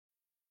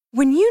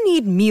When you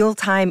need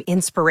mealtime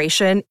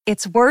inspiration,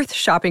 it's worth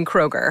shopping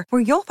Kroger,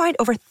 where you'll find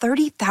over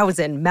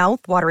 30,000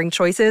 mouth-watering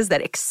choices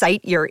that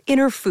excite your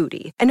inner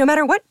foodie. And no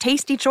matter what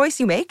tasty choice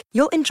you make,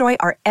 you'll enjoy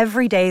our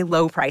everyday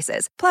low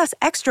prices, plus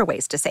extra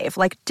ways to save,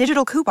 like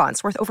digital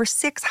coupons worth over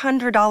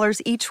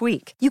 $600 each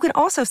week. You can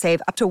also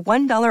save up to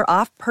 $1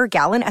 off per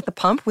gallon at the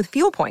pump with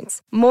fuel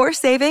points. More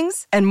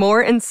savings and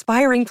more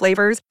inspiring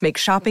flavors make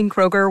shopping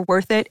Kroger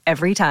worth it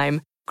every time.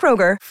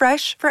 Kroger,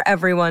 fresh for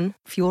everyone.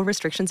 Fuel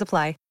restrictions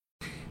apply.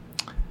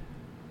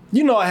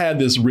 You know, I have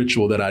this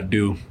ritual that I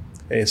do.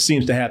 It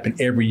seems to happen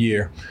every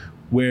year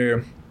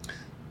where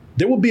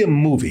there will be a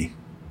movie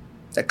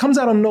that comes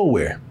out of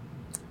nowhere.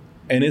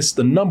 And it's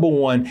the number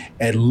one,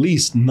 at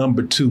least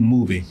number two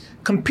movie,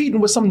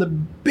 competing with some of the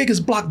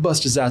biggest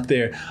blockbusters out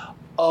there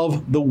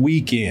of the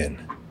weekend.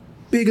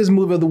 Biggest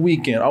movie of the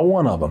weekend, or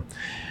one of them.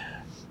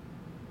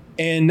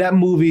 And that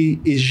movie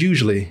is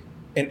usually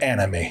an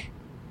anime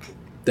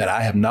that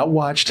I have not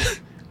watched,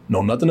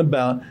 know nothing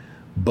about,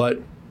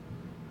 but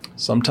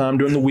sometime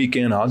during the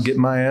weekend, I'll get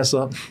my ass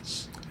up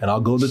and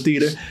I'll go to the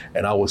theater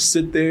and I will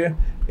sit there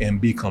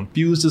and be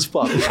confused as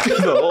fuck the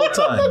whole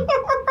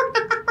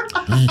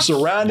time.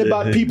 Surrounded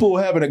by people who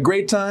are having a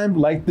great time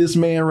like this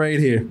man right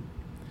here.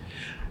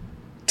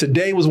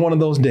 Today was one of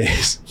those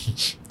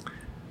days.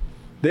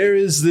 There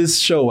is this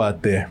show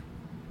out there,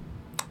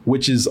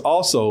 which is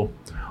also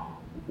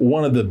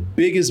one of the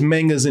biggest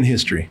mangas in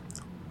history.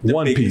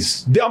 One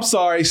Piece. I'm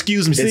sorry,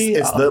 excuse me.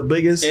 It's the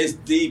biggest? It's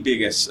the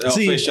biggest,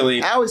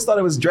 officially. I always thought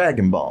it was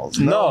Dragon Balls.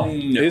 No,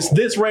 it's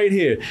this right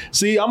here.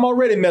 See, I'm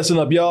already messing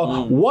up,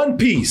 y'all. One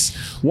Piece.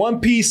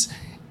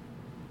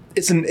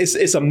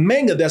 It's a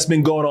manga that's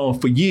been going on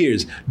for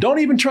years. Don't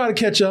even try to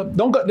catch up.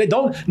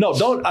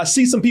 Don't. I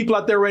see some people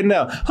out there right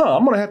now.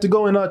 I'm gonna have to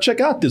go and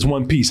check out this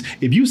One Piece.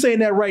 If you saying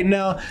that right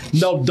now,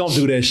 no, don't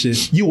do that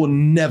shit. You will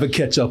never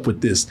catch up with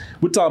this.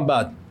 We're talking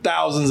about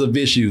thousands of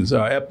issues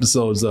or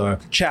episodes or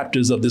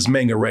chapters of this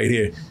manga right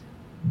here.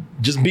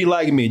 Just be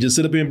like me. Just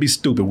sit up here and be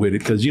stupid with it,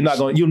 because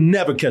you'll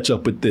never catch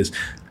up with this.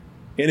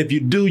 And if you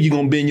do, you're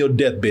going to be in your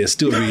deathbed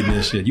still reading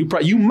this shit.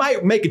 You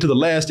might make it to the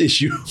last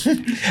issue.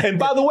 And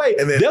by the way,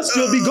 they'll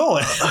still be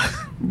going.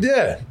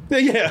 Yeah.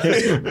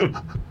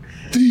 The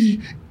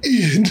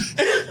end.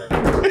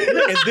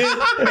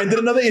 and then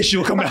another issue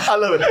will come out. I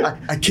love it.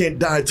 I can't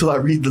die until I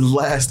read the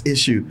last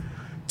issue.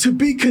 To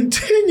be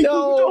continued.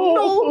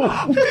 No.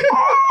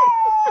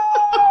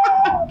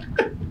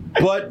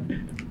 But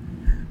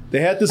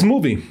they had this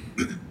movie,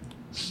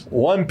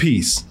 One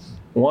Piece.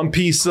 One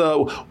Piece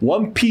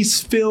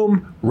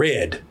film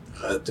Red.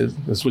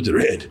 Let's switch it,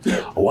 Red.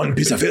 One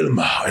Piece of film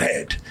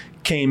Red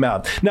came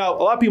out. Now,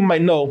 a lot of people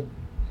might know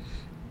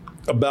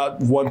about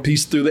One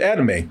Piece through the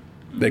anime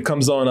that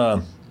comes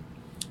on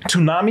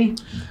Toonami.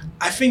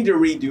 I think they're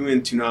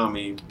redoing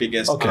Toonami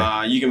because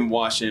you can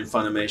watch it in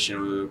Funimation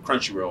or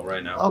Crunchyroll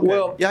right now. Okay.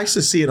 Well, I used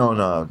to see it on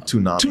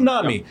Toonami.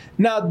 Toonami.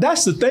 Now,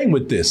 that's the thing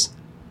with this.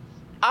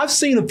 I've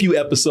seen a few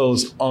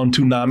episodes on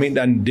Toonami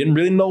and didn't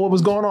really know what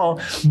was going on,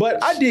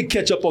 but I did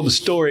catch up on the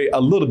story a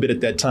little bit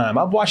at that time.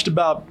 I've watched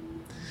about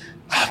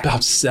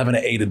 7 or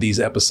 8 of these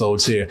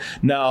episodes here.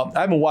 Now, I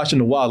haven't watched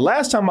in a while.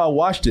 Last time I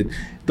watched it,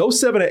 those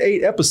 7 or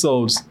 8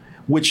 episodes,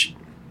 which,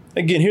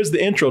 again, here's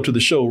the intro to the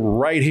show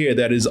right here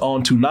that is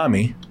on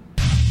Toonami.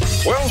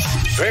 Wealth,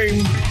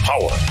 fame,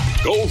 power.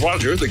 Gold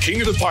Roger, the king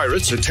of the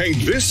pirates,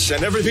 attained this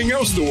and everything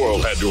else the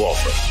world had to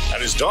offer.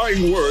 And his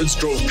dying words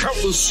drove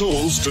countless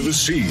souls to the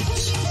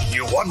seas.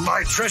 You want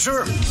my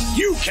treasure?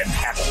 You can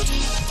have it.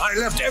 I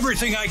left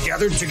everything I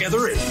gathered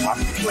together in one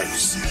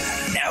place.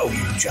 Now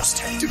you just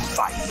have to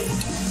find it.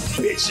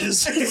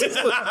 Bitches.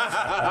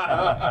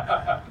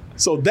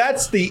 So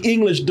that's the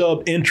English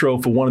dubbed intro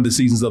for one of the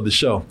seasons of the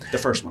show. The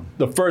first one.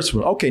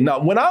 Okay, now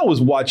when I was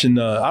watching,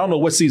 I don't know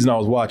what season I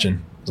was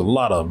watching. There's a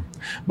lot of them.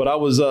 But I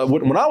was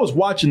when I was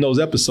watching those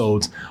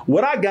episodes,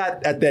 what I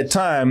got at that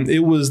time,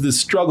 it was the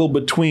struggle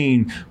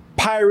between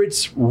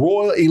pirates,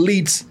 royal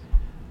elites,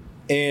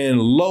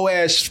 and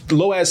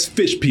low-ass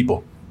fish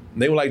people.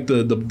 They were like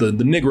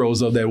the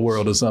Negroes of that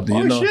world or something.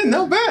 Oh, shit,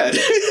 not bad.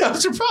 I'm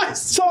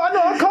surprised. So I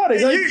know I caught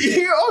it.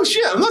 Oh,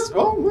 shit.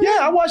 Yeah,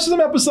 I watched some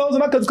episodes,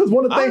 and because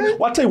one of the things,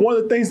 I'll tell you, one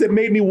of the things that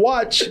made me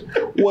watch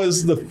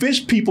was the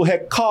fish people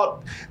had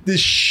caught this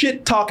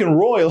shit-talking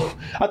royal.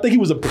 I think he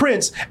was a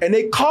prince, and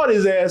they caught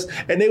his ass,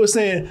 and they were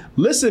saying,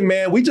 listen,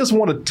 man, we just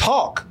want to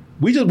talk.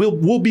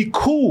 We'll be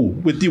cool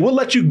with you. We'll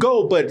let you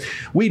go, but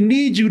we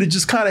need you to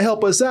just kind of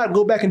help us out and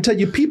go back and tell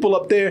your people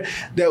up there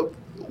that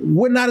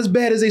we're not as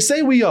bad as they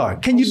say we are.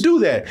 Can you do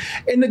that?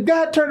 And the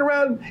guy turned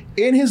around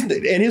in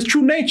his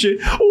true nature.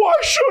 Why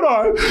should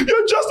I?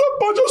 You're just a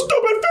bunch of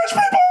stupid fish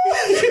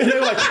people. And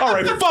they're like, all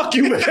right, fuck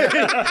you, man.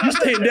 You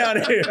staying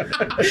down here.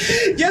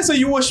 Yeah, so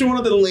you watched one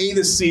of the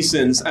latest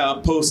seasons,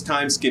 post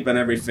time skip and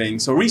everything.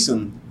 So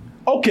recent.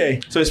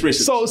 Okay, so it's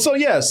recent.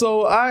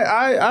 So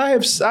I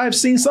have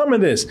seen some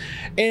of this,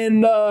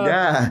 and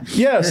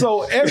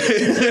So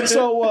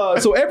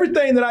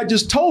everything that I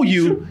just told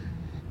you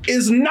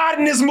is not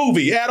in this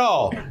movie at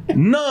all.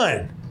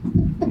 None.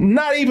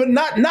 Not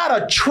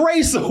a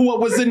trace of what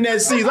was in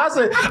that season. I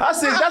said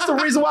that's the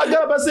reason why I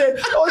got up. I said,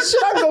 oh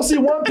shit, I can go see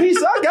One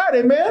Piece. I got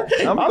it, man.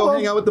 I'm gonna go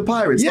hang out with the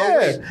pirates.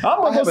 Yeah,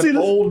 I'm gonna go see an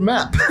old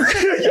map.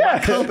 Yeah, my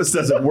compass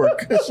doesn't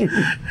work. I'm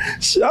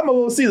gonna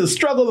go see the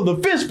struggle of the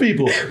fish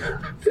people.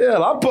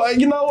 Yeah,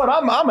 you know what?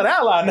 I'm an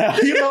ally now.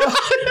 You know,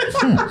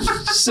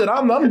 shit,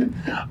 I'm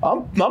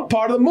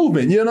part of the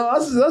movement. You know, I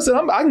said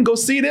I can go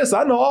see this.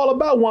 I know all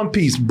about One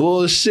Piece.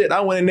 Bullshit.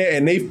 I went in there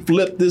and they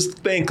flipped this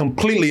thing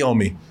completely on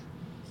me.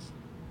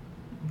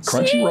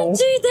 Crunchyroll.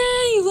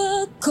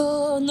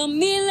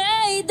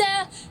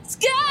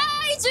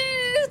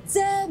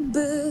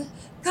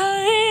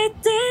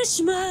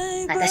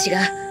 私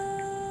が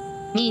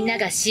みんな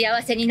が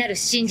幸せになる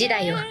新時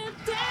代を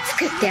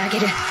作ってあげ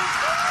る。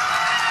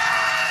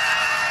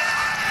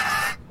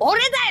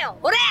俺だよ、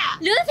俺！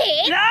ルフ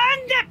ィ？な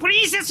んでプ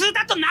リンセス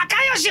だと仲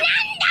良し？な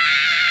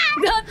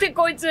んだ！だって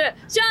こいつ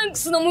シャンク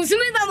スの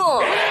娘だ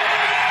もん。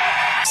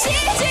新時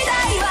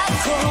代は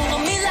こ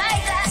の未来だ。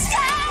世界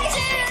中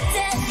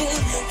全部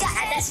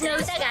私の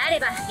歌があれ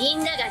ばみん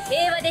なが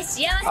平和で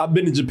幸せ。 I've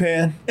been to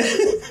Japan.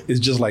 It's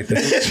just like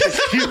that.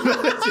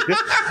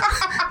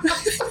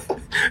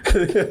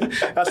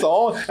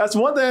 That's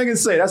one thing I can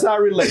say. That's how I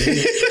relate.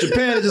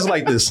 Japan is just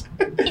like this.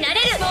 にな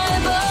れる。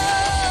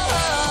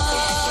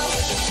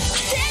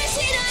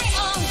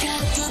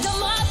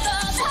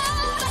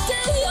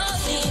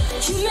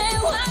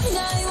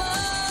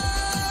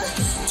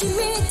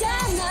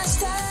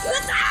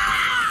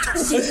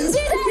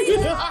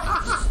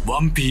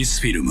ワンピー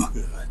スフィルム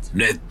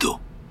レッド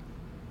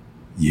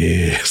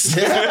Yes.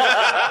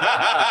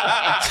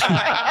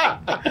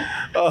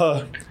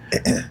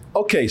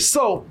 Okay,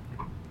 so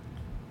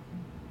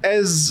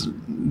as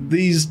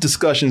these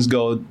discussions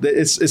go,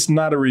 it's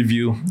not a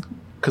review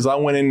because I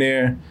went in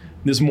there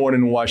this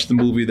morning and watched the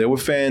movie. There were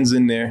fans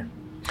in there,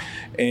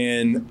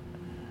 and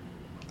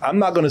I'm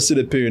not going to sit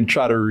up here and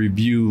try to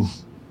review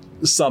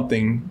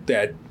something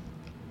that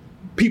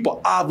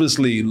people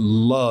obviously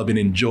love and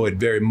enjoyed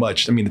very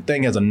much. I mean, the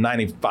thing has a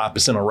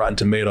 95% on Rotten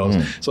Tomatoes.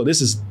 So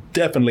this is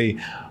definitely,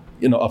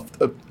 you know,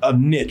 a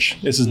niche.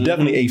 This is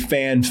definitely a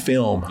fan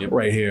film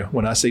right here.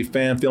 When I say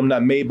fan film,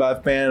 not made by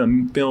a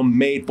fan, a film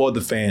made for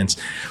the fans.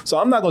 So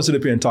I'm not going to sit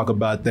up here and talk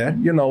about that.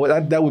 You know,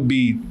 that would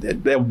be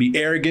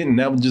arrogant, and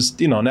that would just,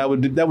 you know,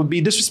 that would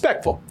be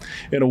disrespectful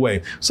in a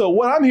way. So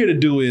what I'm here to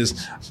do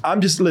is,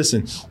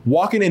 listen,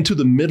 walking into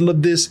the middle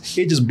of this,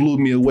 it just blew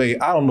me away.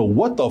 I don't know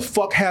what the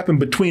fuck happened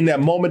between that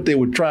moment they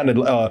were trying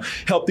to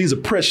help these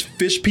oppressed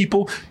fish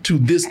people to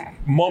this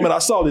moment I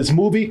saw this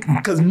movie,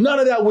 because none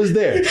of that was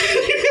there.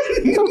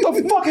 What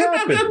the fuck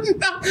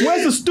happened?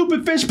 Where's the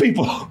stupid fish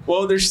people?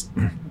 Well,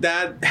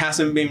 that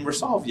hasn't been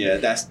resolved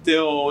yet. That's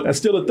still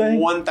a thing.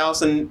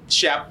 1,000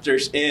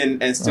 chapters in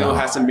and still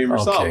hasn't been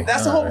resolved. Okay.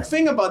 That's the whole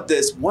thing about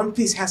this. One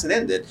Piece hasn't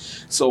ended,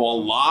 so a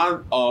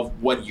lot of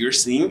what you're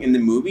seeing in the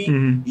movie,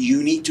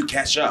 you need to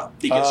catch up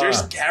because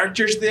there's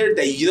characters there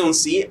that you don't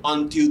see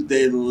until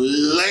the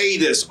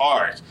latest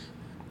arc.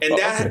 And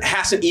that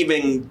hasn't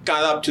even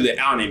got up to the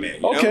anime.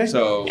 You know?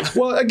 So,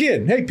 well,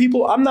 again, hey,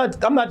 people, I'm not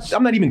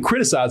even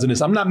criticizing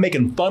this. I'm not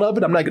making fun of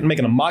it. I'm not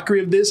making a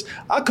mockery of this.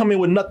 I come in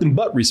with nothing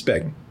but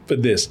respect for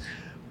this.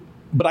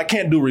 But I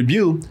can't do a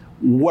review.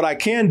 What I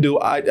can do,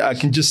 I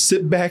can just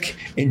sit back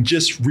and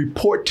just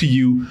report to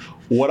you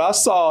what I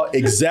saw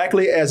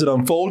exactly as it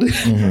unfolded.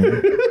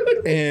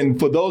 And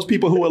for those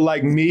people who are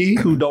like me,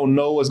 who don't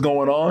know what's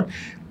going on,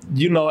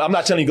 you know, I'm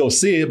not telling you go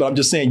see it, but I'm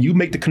just saying you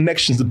make the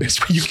connections the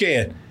best way you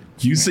can.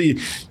 You see,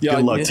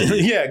 good luck to you.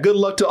 Yeah, good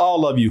luck to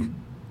all of you.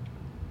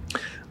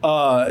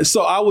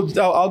 So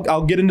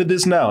I'll get into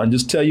this now and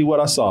just tell you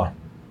what I saw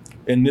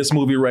in this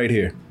movie right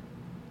here.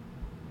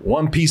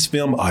 One Piece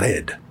film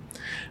Red.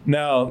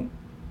 Now,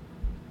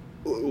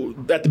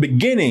 at the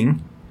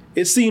beginning,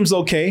 it seems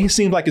okay. It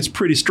seems like it's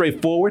pretty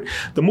straightforward.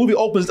 The movie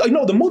opens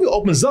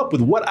up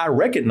with what I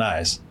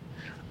recognize.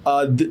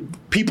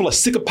 People are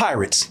sick of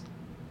pirates.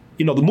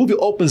 You know, the movie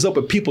opens up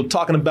with people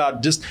talking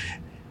about just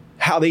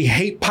how they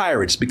hate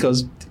pirates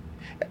because,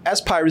 as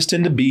pirates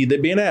tend to be,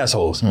 they're being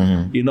assholes.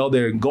 You know,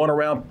 they're going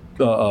around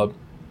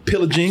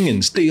pillaging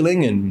and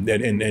stealing and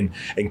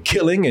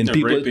killing and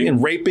people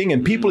raping,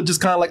 and people are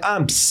just kind of like,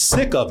 I'm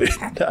sick of it.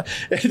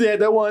 They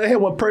had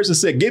one person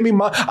said, "Give me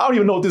I don't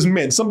even know what this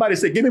meant. Somebody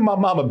said, "Give me my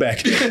mama back."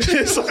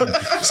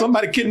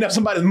 Somebody kidnapped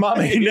somebody's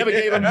mama and he never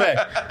gave him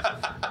back.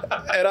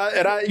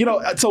 And I, you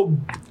know, so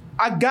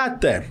I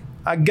got that.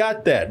 I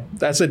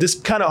said this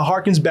kind of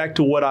harkens back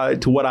to what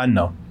I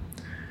know.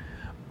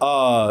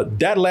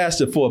 That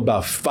lasted for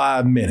about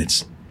 5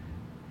 minutes.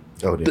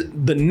 Oh,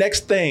 the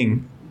next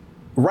thing,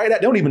 they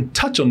don't even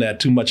touch on that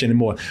too much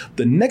anymore.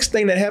 The next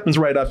thing that happens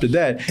right after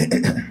that,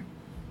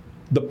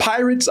 the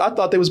pirates, I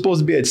thought they were supposed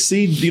to be at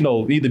sea, you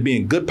know, either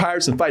being good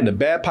pirates and fighting the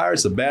bad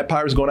pirates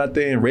going out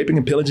there and raping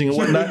and pillaging and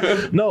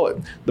whatnot.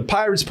 No, the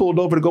pirates pulled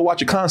over to go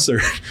watch a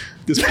concert.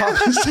 It's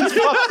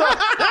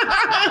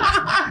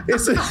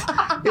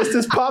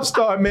this pop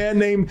star, man,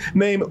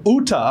 named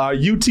Uta,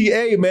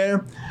 UTA,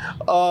 man.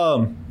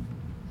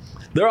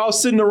 They're all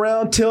sitting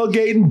around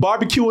tailgating,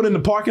 barbecuing in the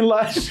parking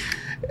lot.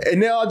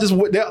 And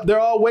they're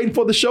all waiting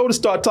for the show to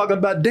start talking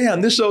about,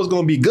 damn, this show's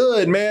gonna be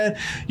good, man.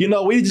 You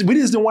know, we just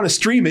didn't want to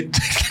stream it.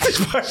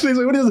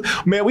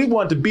 Man, we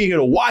wanted to be here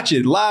to watch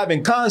it live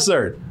in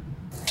concert.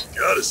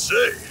 Gotta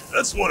say,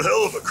 that's one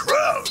hell of a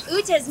crowd.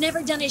 Uta's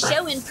never done a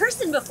show in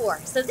person before,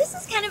 so this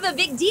is kind of a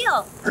big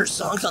deal. Her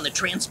songs on the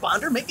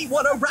transponder make me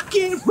want to rock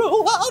and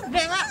roll all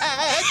night.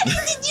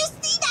 Did you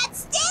see that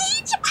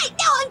stage? I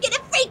know I'm gonna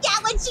freak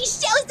out when she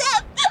shows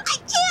up. I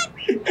can't.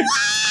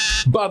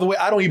 By the way,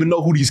 I don't even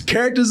know who these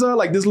characters are.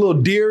 Like this little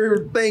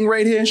deer thing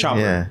right here. Chopper.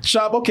 Yeah.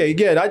 Chop. Okay,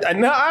 yeah.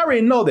 I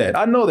already know that.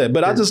 I know that,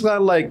 but I just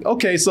got like,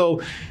 okay,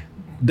 so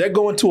they're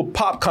going to a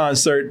pop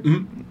concert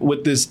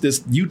with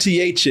this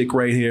UTA chick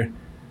right here.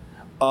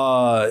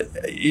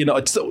 You know,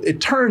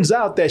 it turns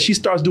out that she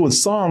starts doing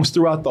songs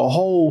throughout the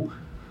whole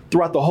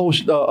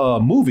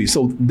movie.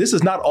 So this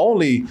is not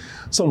only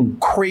some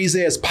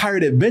crazy ass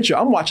pirate adventure.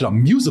 I'm watching a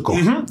musical.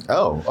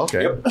 Oh,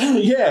 okay.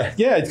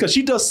 Yeah, because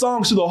she does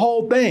songs through the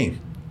whole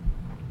thing.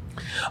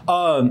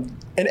 And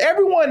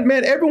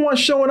everyone's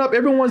showing up.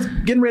 Everyone's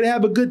getting ready to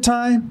have a good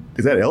time.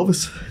 Is that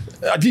Elvis?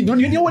 You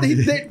know what?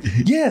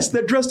 Yes,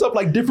 they're dressed up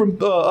like different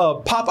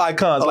pop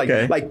icons,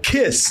 like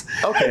Kiss,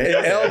 and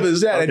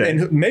Elvis,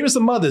 and maybe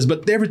some others.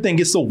 But everything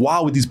gets so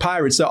wild with these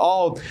pirates.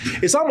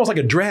 It's almost like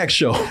a drag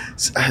show.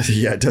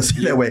 Yeah, it does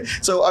seem that way.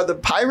 So are the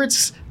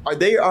pirates? Are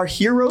they our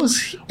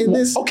heroes in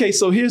this? Okay,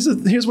 so here's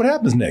what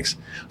happens next.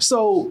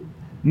 So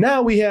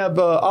now we have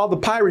all the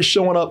pirates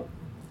showing up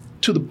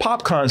to the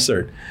pop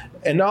concert,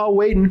 and they're all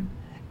waiting.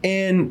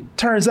 And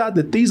turns out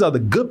that these are the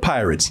good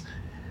pirates.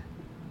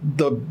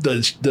 The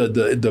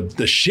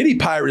shitty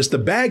pirates, the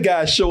bad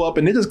guys show up,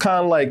 and they're just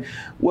kind of like,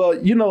 well,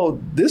 you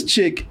know, this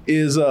chick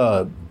is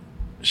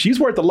she's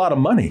worth a lot of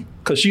money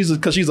because she's a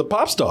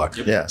pop star.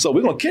 Yeah. So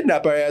we're gonna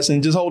kidnap her ass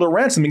and just hold her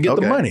ransom and get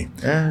the money.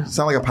 Yeah,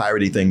 sound like a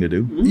piratey thing to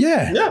do.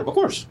 Yeah. Yeah, of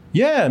course.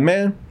 Yeah,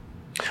 man.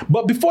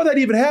 But before that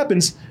even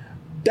happens,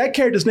 that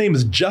character's name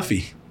is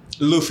Juffy.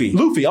 Luffy.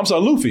 I'm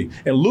sorry, Luffy.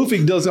 And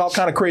Luffy does all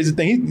kind of crazy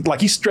things.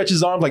 He stretches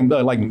his arms like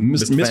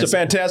Mr.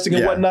 Fantastic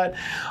and whatnot.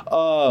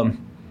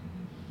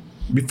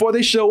 Before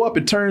they show up,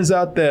 it turns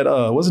out that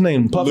what's his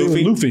name?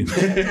 Luffy.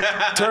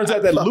 Turns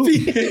out that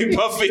Luffy.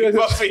 Buffy.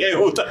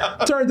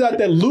 Turns out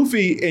that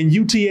Luffy and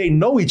UTA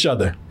know each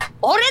other.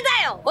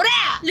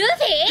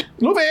 Luffy?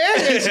 Were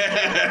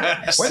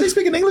they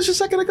speaking English a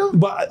second ago?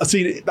 But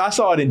see, I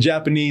saw it in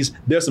Japanese.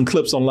 There's some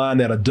clips online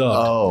that are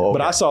dubbed. Oh, okay.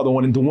 But I saw the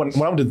one when I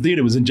went to the theater,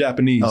 it was in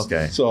Japanese.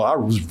 Okay. So I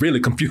was really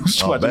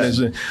confused watching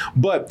this.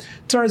 But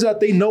turns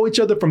out they know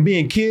each other from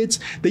being kids.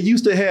 They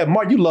used to have,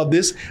 Mark, you love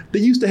this. They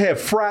used to have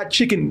fried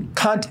chicken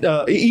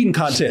eating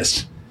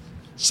contests.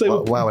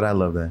 So why would I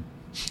love that?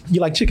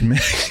 You like chicken, man.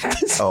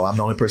 Oh, I'm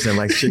the only person that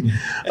likes chicken.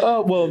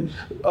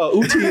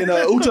 Uti and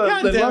Uta.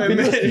 God damn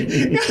it.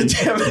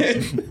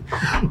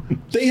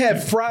 They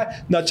have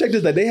fried. Now check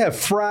this out. They have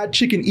fried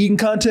chicken eating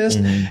contest,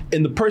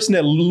 and the person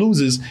that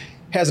loses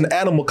has an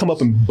animal come up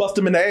and bust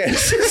them in the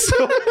ass.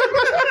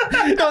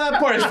 That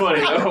part is funny.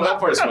 That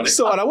part is funny.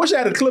 So, and I wish I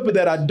had a clip of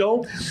that. I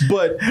don't,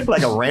 but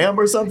like a ram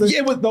or something. Yeah,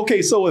 it was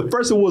okay. So at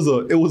first it was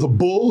a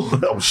bull.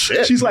 Oh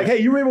shit! She's like,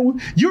 hey, you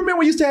remember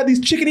we used to have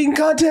these chicken eating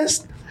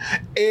contests?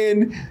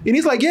 And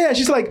he's like, yeah.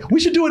 She's like, we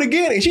should do it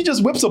again. And she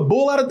just whips a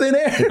bull out of thin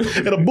air.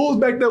 And the bull's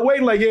back there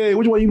waiting like, yeah,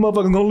 which one of you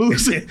motherfuckers gonna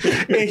lose?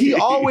 And he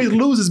always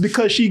loses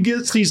because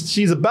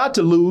she's about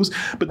to lose.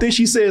 But then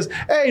she says,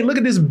 hey, look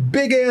at this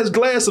big ass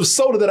glass of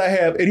soda that I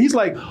have. And he's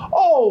like,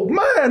 oh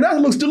man,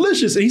 that looks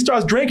delicious. And he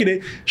starts drinking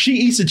it. She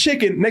eats the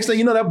chicken. Next thing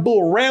you know, that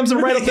bull rams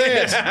him right up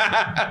the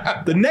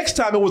ass. The next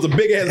time it was a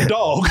big ass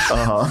dog.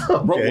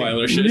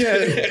 Rottweiler shit.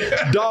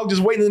 Yeah, dog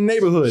just waiting in the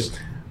neighborhood.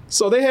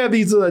 So they have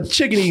these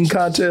chicken eating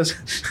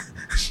contests.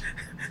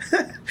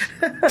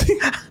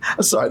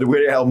 I'm sorry, the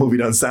Weird Al movie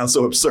doesn't sound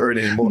so absurd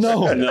anymore.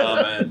 No,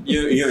 man.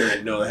 You don't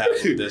even know how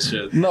to do this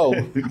shit. No,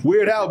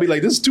 Weird Al would be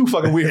like, this is too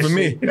fucking weird for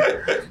me.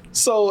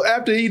 So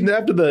after he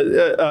started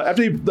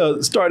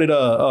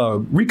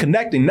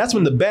reconnecting, that's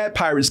when the bad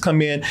pirates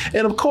come in.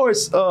 And of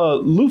course,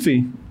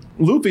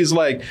 Luffy's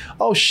like,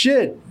 oh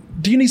shit,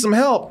 do you need some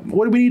help?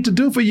 What do we need to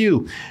do for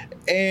you?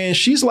 And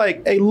she's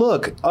like, hey,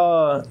 look,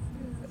 don't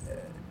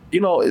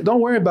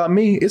worry about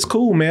me. It's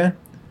cool, man.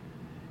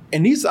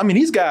 And these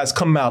guys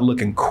come out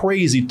looking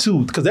crazy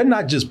too, because they're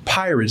not just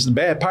pirates,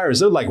 bad pirates.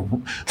 They're like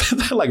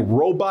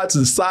robots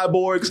and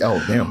cyborgs.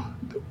 Oh, damn.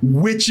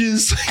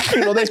 Witches,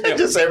 they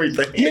just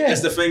everything. Yeah.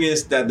 Because the thing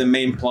is that the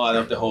main plot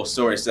of the whole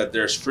story is that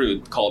there's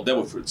fruit called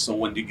devil fruit. So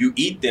when you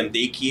eat them,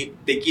 they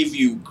give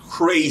you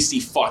crazy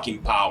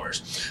fucking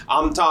powers.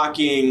 I'm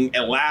talking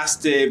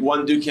elastic.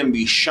 One dude can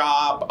be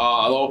sharp.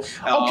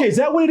 Okay, is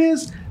that what it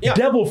is? Yeah.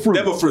 Devil fruit.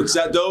 Devil fruits.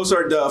 Those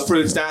are the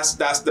fruits. That's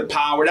the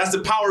power. That's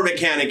the power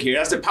mechanic here.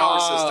 That's the power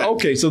system.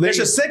 Okay, so there's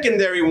a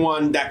secondary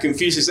one that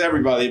confuses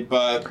everybody,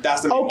 but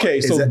that's the main one.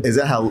 Is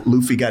that how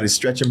Luffy got his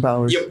stretching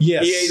powers? Yep.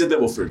 Yes. He ate the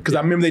devil fruit. Because I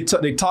remember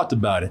they talked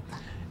about it.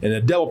 And the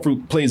devil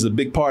fruit plays a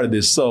big part of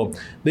this. So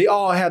they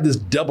all have this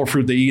devil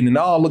fruit they eat, and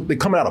they're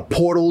coming out of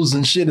portals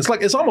and shit.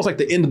 It's almost like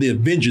the end of the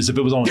Avengers if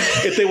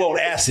they were on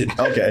acid.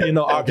 Okay. You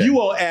know, if you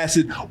on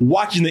acid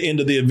watching the end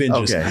of the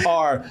Avengers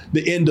or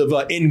the end of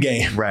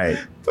Endgame. Right.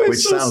 It's Which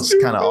so sounds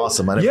stupid. kind of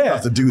awesome. I never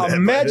have to do that.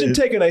 Imagine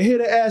taking a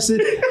hit of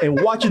acid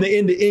and watching the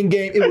end of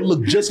Endgame. It would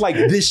look just like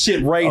this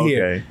shit right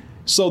here.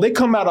 So they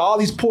come out of all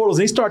these portals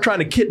and they start trying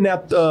to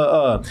kidnap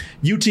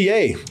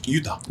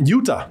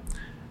Utah.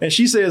 And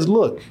she says,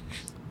 look,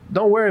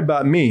 don't worry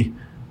about me.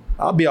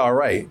 I'll be all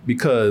right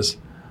because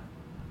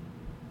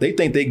they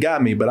think they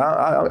got me, but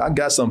I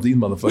got something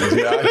for these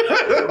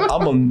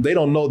motherfuckers. They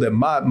don't know that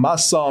my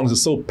songs are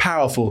so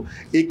powerful,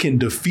 it can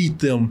defeat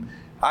them.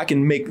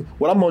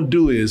 What I'm gonna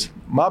do is,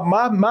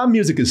 my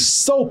music is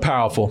so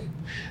powerful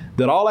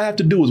that all I have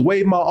to do is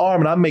wave my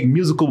arm and I make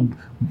musical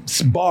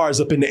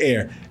bars up in the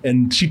air.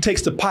 And she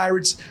takes the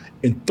pirates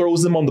and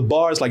throws them on the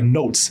bars like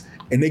notes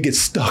and they get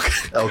stuck.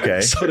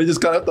 Okay. So they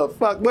just what the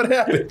fuck, what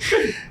happened?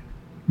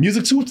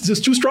 Music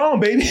just too strong,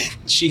 baby.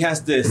 She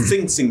has the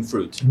sing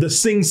fruit. The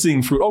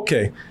sing fruit.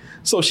 Okay.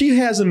 So she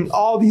has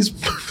all these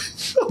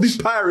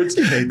pirates.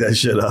 You made that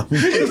shit up.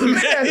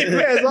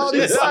 Man, all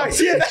these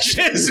pirates. Yeah. That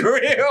shit is real.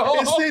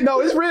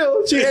 It's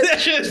real. That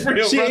shit is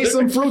real. She ate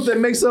some fruit that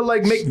makes her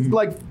make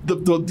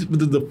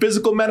the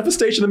physical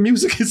manifestation of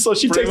music. So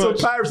she takes some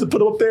pirates and put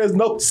them up there as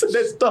notes, and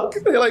they're stuck.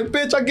 They're like,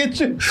 "Bitch, I get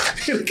you."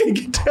 They can't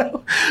get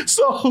down.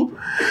 So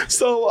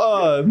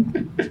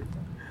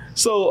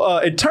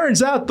it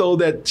turns out though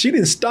that she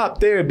didn't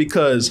stop there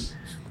because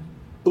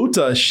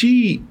Uta,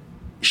 she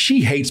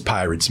hates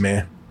pirates,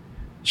 man.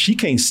 She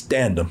can't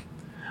stand them.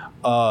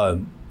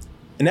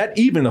 And that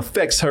even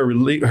affects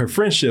her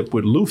friendship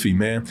with Luffy,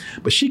 man.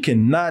 But she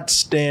cannot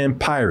stand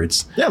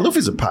pirates. Yeah,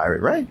 Luffy's a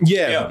pirate, right?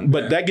 Yeah,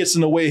 but that gets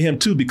in the way of him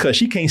too because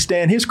she can't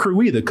stand his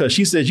crew either because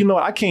she says, you know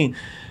what, I can't.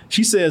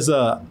 She says,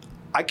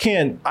 I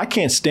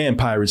can't stand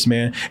pirates,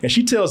 man. And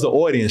she tells the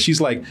audience,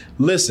 she's like,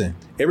 listen,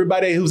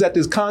 everybody who's at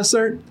this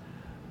concert,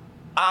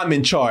 I'm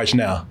in charge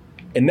now.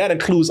 And that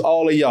includes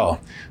all of y'all.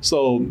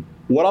 So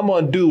what I'm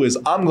gonna do is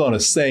I'm gonna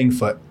sing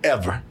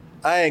forever.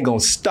 I ain't gonna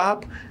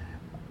stop.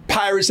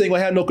 Pirates ain't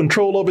gonna have no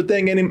control over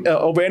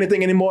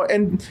anything anymore.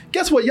 And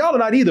guess what? Y'all are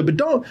not either. But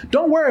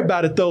don't worry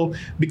about it though,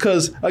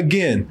 because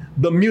again,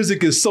 the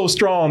music is so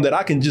strong that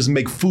I can just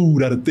make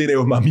food out of thin air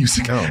with my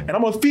music, and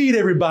I'm gonna feed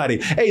everybody.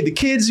 Hey, the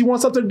kids, you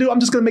want something to do? I'm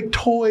just gonna make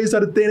toys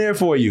out of thin air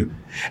for you,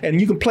 and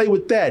you can play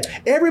with that.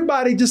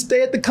 Everybody, just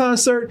stay at the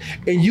concert,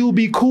 and you'll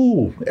be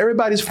cool.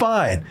 Everybody's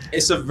fine.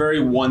 It's a very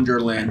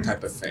Wonderland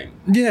type of thing.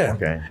 Yeah.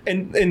 Okay.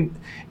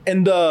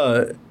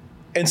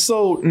 And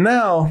so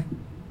now.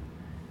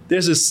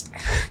 There's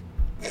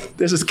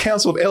this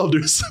council of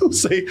elders who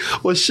say,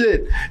 well,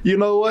 shit, you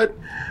know what?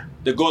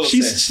 The Golo was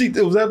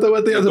that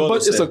what they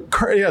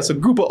it's a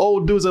group of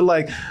old dudes that are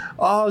like,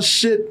 oh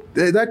shit,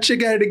 that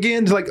chick at it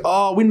again. It's like,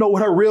 oh, we know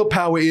what her real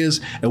power is,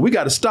 and we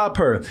got to stop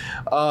her.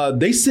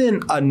 They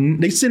send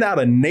out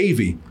a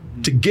navy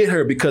to get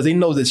her because they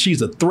know that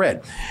she's a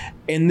threat,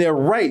 and they're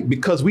right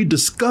because we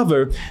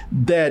discover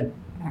that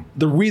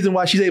the reason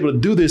why she's able to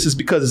do this is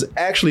because it's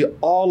actually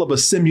all of a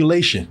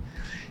simulation.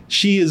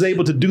 She is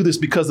able to do this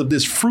because of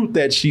this fruit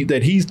that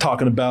he's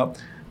talking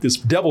about, this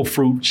devil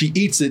fruit. She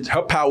eats it.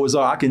 Her powers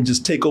are, I can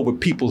just take over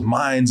people's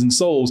minds and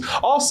souls.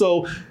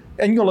 Also,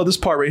 and you're gonna love this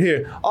part right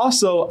here.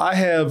 Also, I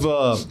have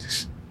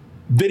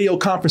video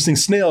conferencing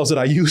snails that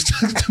I use to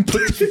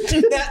put.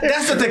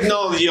 That's the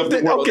technology of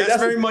the world. Okay, that's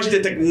very much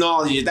the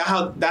technology.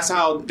 That's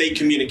how they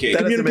communicate.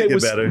 That doesn't make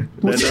it better.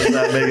 That does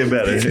not make it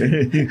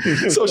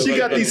better. So she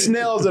got these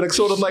snails that are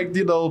sort of like,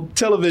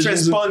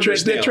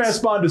 televisions. They're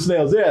transponder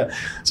snails, yeah.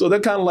 So they're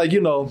kind of like,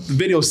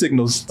 video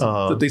signals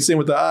that they send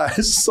with their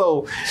eyes.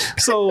 So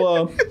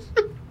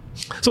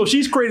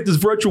she's created this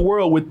virtual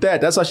world with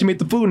that. That's how she made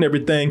the food and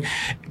everything.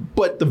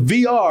 But the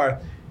VR,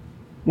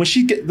 when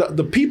she get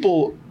the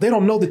people, they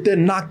don't know that they're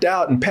knocked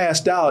out and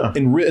passed out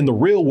in the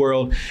real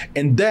world,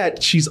 and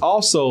that she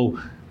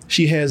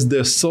has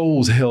their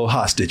souls held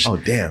hostage. Oh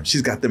damn,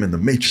 she's got them in the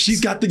Matrix.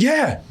 She's got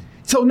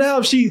So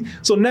now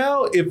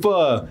if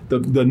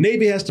the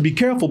Navy has to be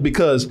careful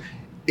because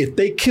if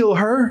they kill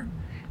her,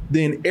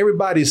 then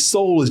everybody's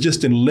soul is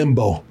just in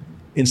limbo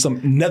in some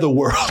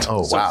netherworld. Oh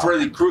wow, some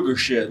Freddy Krueger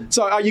shit.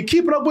 So are you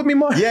keeping up with me,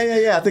 Mark?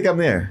 Yeah. I think I'm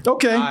there.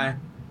 Okay. Hi.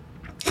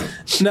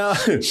 Now.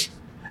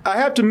 I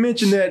have to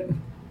mention that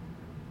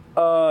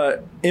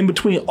in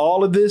between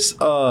all of this,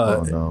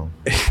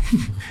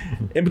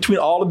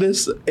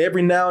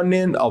 every now and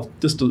then,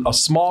 just a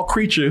small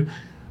creature,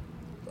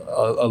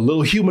 a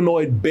little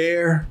humanoid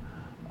bear,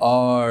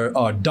 or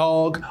a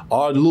dog,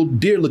 or a little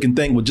deer-looking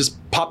thing would just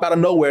pop out of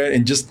nowhere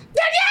and just.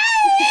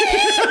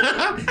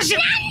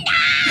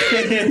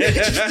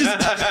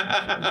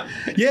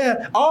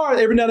 Yeah, or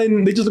every now and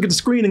then they just look at the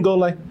screen and go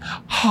like,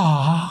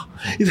 "Ah,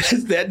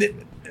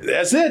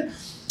 that's it."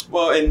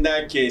 Well, in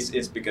that case,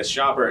 it's because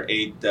Chopper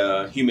ate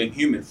the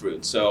human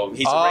fruit. So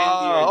he's a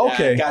reindeer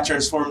that got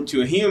transformed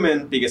to a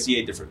human because he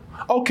ate the fruit.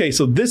 Okay,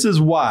 so this is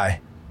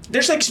why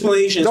There's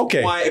explanations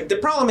Okay. why. The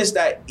problem is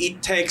that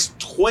it takes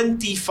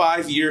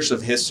 25 years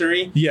of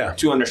history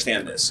to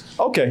understand this.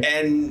 Okay.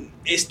 And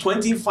it's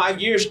 25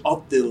 years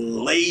of the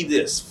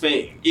latest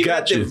thing. If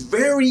at the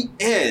very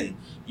end,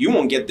 you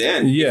won't get the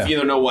end if you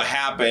don't know what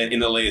happened in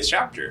the latest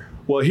chapter.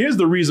 Well, here's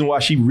the reason why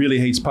she really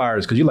hates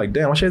pirates, because you're like,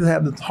 damn, why should I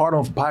have the hard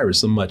on for pirates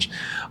so much?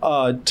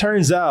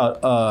 Turns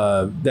out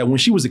that when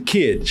she was a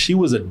kid, she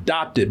was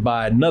adopted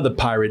by another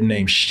pirate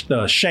named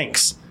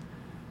Shanks.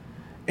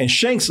 And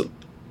Shanks,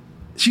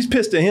 she's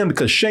pissed at him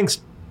because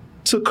Shanks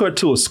took her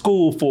to a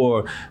school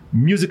for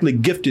musically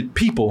gifted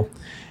people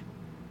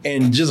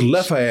and just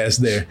left her ass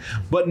there.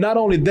 But not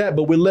only that,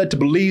 but we're led to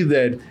believe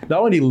that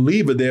not only did he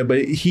leave her there,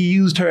 but he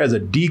used her as a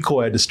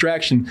decoy, a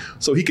distraction,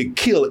 so he could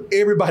kill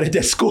everybody at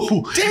that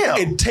school. Damn.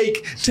 And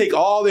take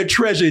all their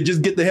treasure and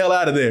just get the hell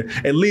out of there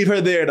and leave her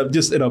there in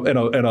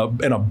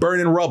a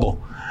burning rubble.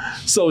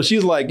 So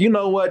she's like, you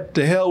know what?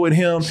 To hell with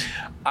him.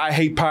 I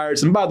hate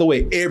pirates. And by the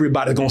way,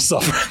 everybody's gonna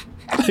suffer,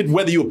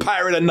 whether you're a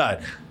pirate or not.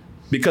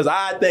 Because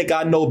I think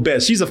I know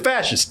best. She's a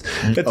fascist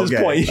at this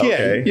point. Yeah,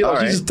 Okay. you know, All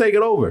she's right. just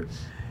taking over.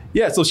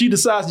 Yeah, so she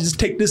decides to just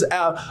take this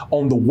out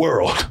on the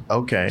world.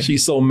 Okay.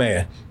 She's so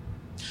mad.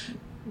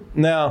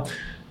 Now,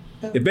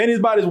 if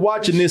anybody's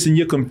watching this and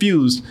you're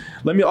confused,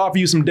 let me offer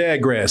you some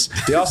dad grass.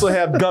 They also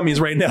have gummies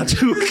right now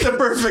too. The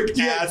perfect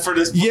ad for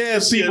this.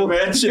 Yes, people.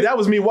 man. Shit, that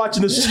was me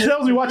watching this. That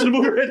was me watching the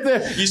movie right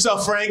there. You saw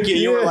Frankie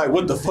and you were like,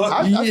 what the fuck?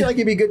 I feel like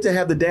it'd be good to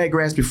have the dad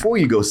grass before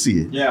you go see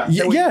it. Yeah. That way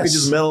you Yes. can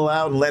just mellow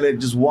out and let it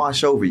just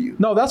wash over you.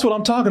 No, that's what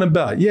I'm talking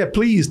about. Yeah,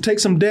 please take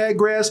some dad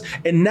grass.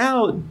 And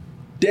now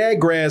dad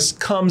grass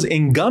comes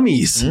in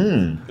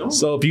gummies.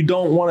 So if you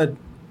don't want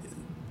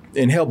to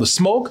inhale the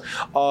smoke,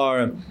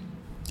 or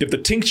if the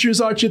tinctures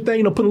aren't your thing,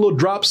 you know, putting little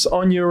drops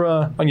on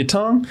your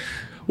tongue,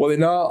 well, they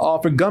now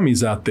offer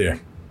gummies out there.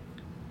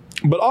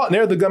 But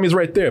there are the gummies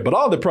right there. But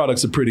all the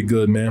products are pretty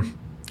good, man.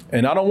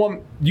 And I don't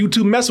want you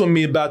to mess with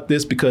me about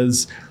this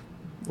because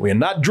we're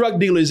not drug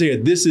dealers here.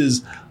 This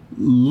is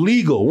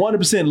legal,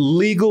 100%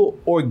 legal,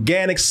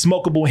 organic,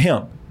 smokable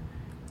hemp.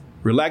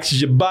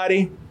 Relaxes your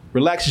body,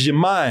 relaxes your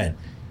mind.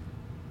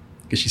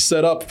 Because she's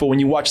set up for when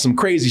you watch some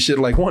crazy shit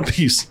like One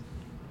Piece.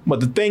 But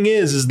the thing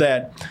is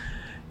that,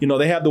 you know,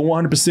 they have the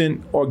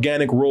 100%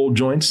 organic roll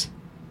joints.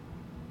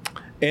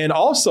 And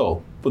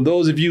also, for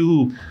those of you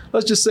who,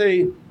 let's just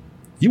say,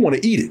 you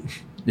want to eat it.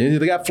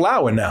 They got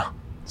flour now.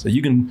 So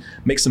you can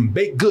make some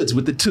baked goods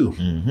with it too.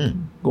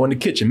 Go in the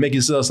kitchen, make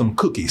yourself some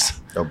cookies.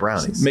 Or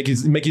brownies. Make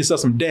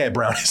yourself some dad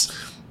brownies.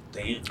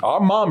 Damn. Our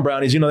mom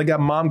brownies, you know, they got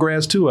mom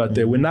grass too out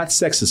there. We're not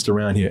sexist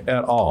around here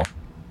at all.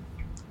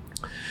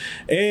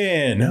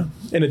 And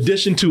in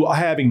addition to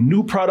having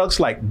new products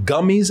like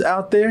gummies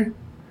out there,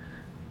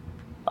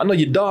 I know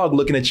your dog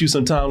looking at you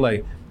sometime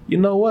like, you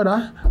know what?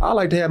 I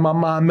like to have my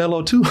mind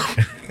mellow too.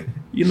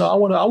 You know, I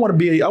want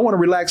to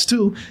relax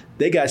too.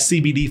 They got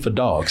CBD for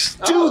dogs.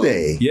 Do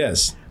they?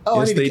 Yes. Oh,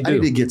 yes, I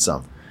need to get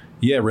some.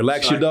 Yeah,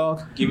 relax your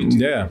dog. Give it to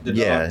the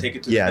Yeah. dog, take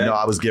it to the vet. No,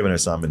 I was giving her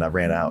some and I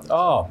ran out.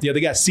 Oh, yeah,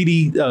 they got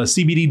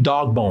CBD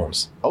dog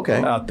bones. Okay.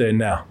 Out there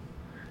now.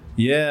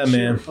 Yeah,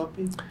 man.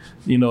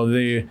 You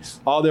know,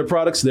 all their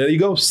products, there you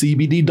go,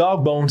 CBD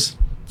dog bones.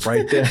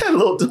 Right there. That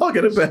little dog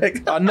in the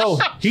back. I know.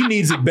 He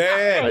needs it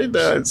bad. He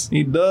does.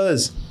 He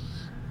does.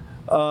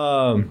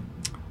 All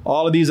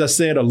of these, I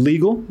said, are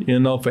legal, you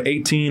know, for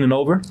 18 and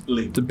over,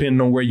 depending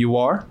on where you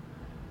are.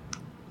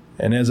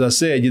 And as I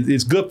said,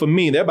 it's good for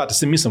me. They're about to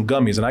send me some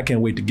gummies, and I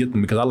can't wait to get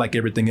them because I like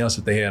everything else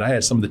that they had. I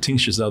had some of the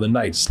tinctures the other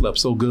night. Slept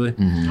so good.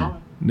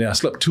 Yeah, I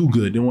slept too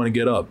good. Didn't want to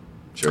get up.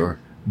 Sure.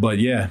 But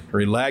yeah,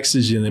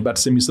 relaxes you, and they're about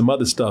to send me some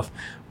other stuff.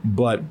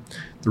 But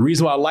the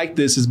reason why I like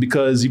this is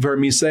because you've heard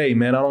me say,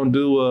 man, I don't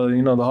do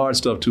the hard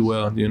stuff too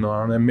well. You know,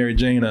 I'm that Mary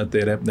Jane out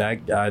there.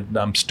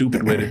 I'm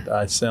stupid with it.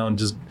 I sound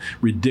just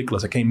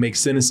ridiculous. I can't make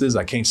sentences.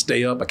 I can't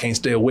stay up. I can't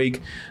stay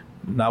awake.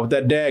 Not with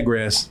that dad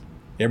grass.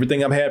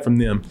 Everything I've had from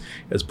them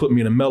has put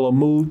me in a mellow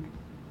mood.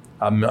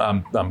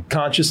 I'm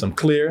conscious. I'm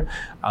clear.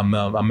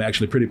 I'm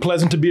actually pretty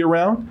pleasant to be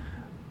around.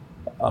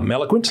 I'm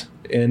eloquent,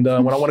 and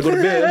when I want to go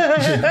to bed,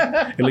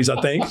 at least I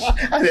think.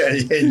 Yeah,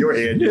 in your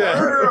head.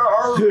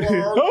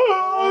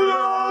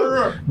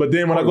 But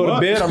then when I go to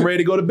bed, I'm ready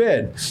to go to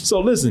bed.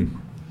 So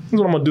listen, here's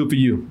what I'm gonna do for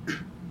you.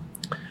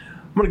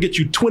 I'm gonna get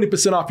you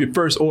 20% off your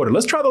first order.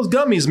 Let's try those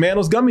gummies, man.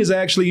 Those gummies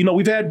actually, you know,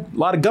 we've had a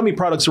lot of gummy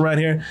products around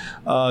here.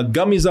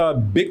 Gummies are a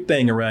big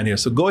thing around here.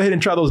 So go ahead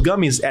and try those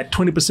gummies at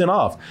 20%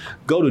 off.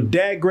 Go to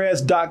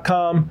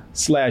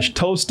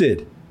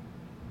dadgrass.com/toasted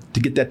to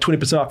get that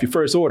 20% off your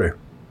first order.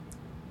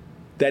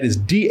 That is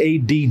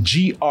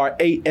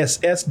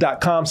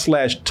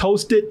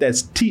dadgrass.com/toasted.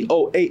 That's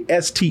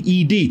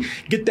TOASTED.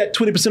 Get that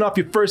 20% off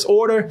your first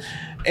order.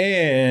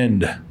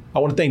 And I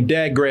want to thank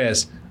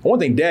Dadgrass. I want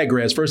to thank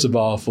Dadgrass, first of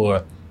all,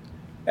 for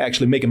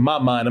actually making my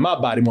mind and my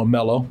body more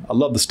mellow. I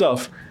love the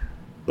stuff.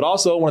 But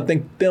also, I want to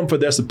thank them for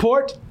their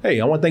support. Hey,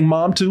 I want to thank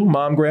Mom, too,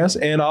 Mom Grass.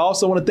 And I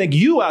also want to thank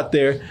you out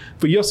there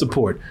for your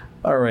support.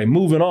 All right,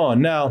 moving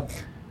on. Now,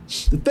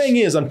 the thing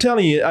is, I'm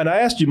telling you, and I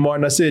asked you,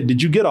 Martin, I said,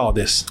 did you get all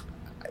this?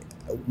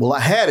 Well, I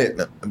had it,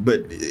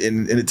 but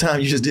in the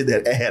time you just did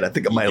that ad, I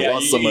think I might have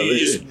lost some of it. You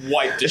just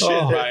wiped the shit,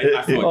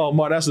 right?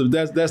 Mark,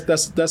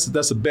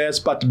 that's a bad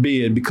spot to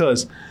be in,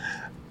 because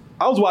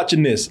I was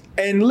watching this,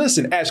 and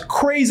listen, as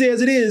crazy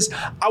as it is,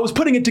 I was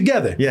putting it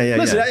together.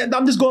 Listen,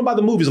 I'm just going by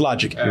the movie's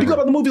logic. If you go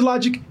by the movie's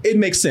logic, it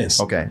makes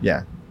sense. Okay,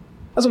 yeah.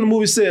 That's when the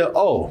movie said,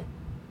 "Oh,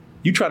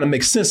 you trying to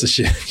make sense of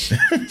shit.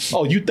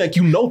 Oh, you think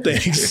you know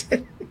things.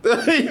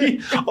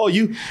 you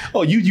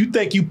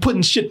think you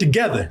putting shit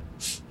together.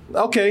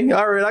 Okay,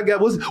 all right,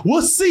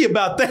 we'll see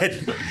about that."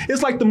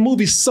 It's like the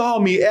movie saw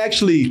me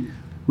actually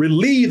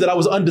relieved that I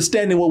was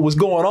understanding what was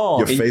going on.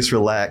 Your face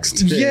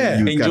relaxed. Yeah,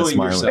 enjoying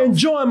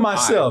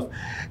myself.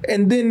 Right.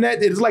 And then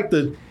it's like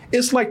the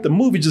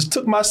movie just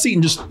took my seat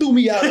and just threw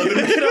me out of it.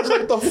 And I was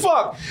like, the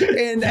fuck?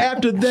 And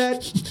after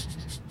that,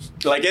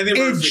 like Eddie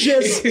Murphy.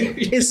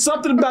 It's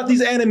something about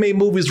these anime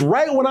movies.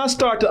 Right when I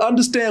start to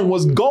understand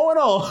what's going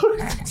on,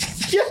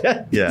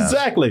 yeah,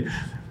 exactly.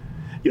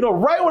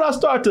 Right when I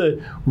start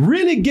to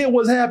really get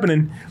what's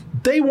happening,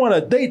 they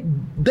wanna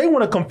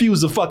confuse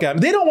the fuck out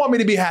of me. They don't want me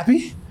to be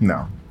happy.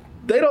 No.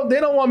 They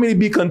don't want me to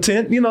be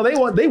content. They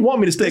want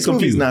me to stay confused. This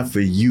movie's not for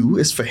you,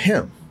 it's for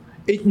him.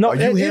 Are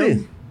you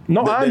him?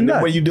 No, I'm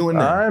not. What are you doing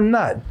now? I'm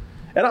not.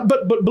 And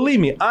but believe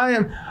me,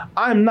 I'm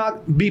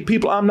not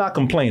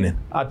complaining.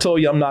 I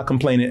told you I'm not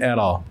complaining at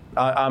all.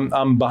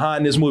 I'm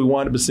behind this movie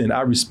 100%.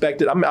 I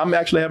respect it. I'm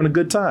actually having a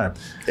good time.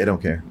 They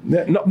don't care.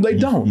 No, they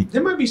don't.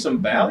 There might be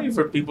some value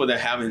for people that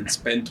haven't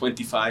spent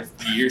 25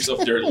 years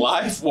of their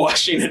life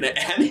watching an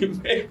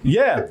anime.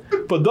 Yeah,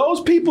 for those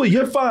people,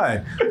 you're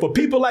fine. For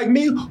people like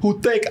me who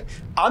think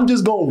I'm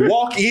just gonna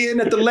walk in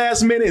at the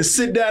last minute and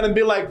sit down and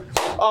be like,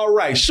 "All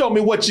right, show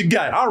me what you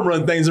got. I'll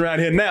run things around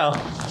here now."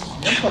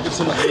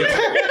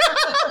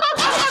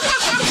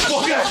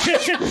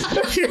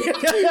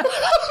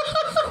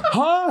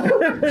 Huh?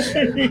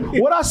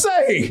 What I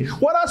say?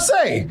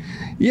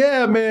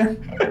 Yeah, man.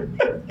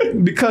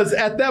 Because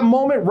at that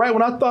moment, right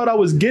when I thought I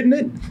was getting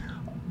it,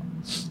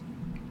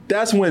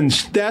 that's when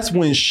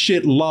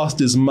shit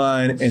lost its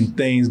mind and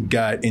things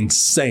got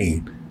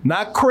insane.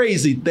 Not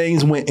crazy,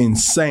 things went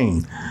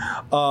insane.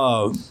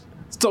 So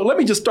let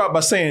me just start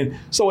by saying,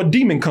 so a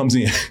demon comes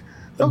in.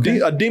 Okay.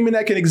 A demon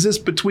that can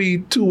exist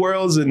between two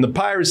worlds, and the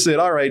pirates said,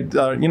 all right,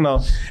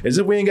 as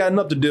if we ain't got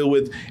enough to deal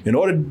with, in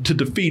order to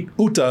defeat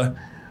Uta,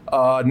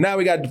 now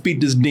we got to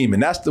defeat this demon.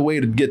 That's the way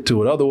to get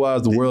to it.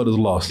 Otherwise, the world is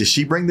lost. Did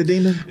she bring the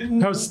demon?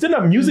 Didn't have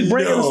music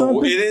breaking or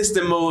something? It is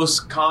the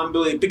most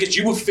convoluted, because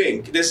you would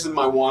think, this is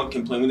my one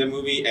complaint with the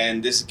movie,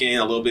 and this is getting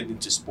a little bit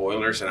into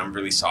spoilers, and I'm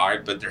really sorry,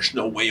 but there's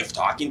no way of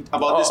talking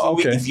about this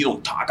movie if you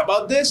don't talk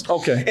about this.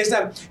 Okay. Is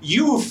that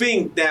you would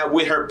think that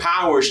with her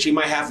powers, she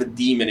might have a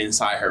demon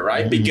inside her,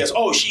 right? Mm-hmm. Because,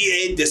 she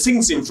ate the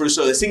Sing Sing fruit,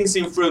 so the Sing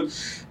Sing fruit,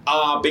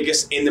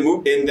 because in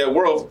the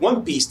world of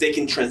One Piece, they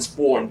can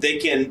transform, they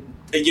can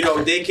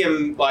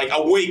like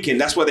awaken.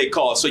 That's what they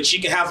call it. So she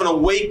can have an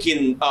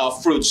awakened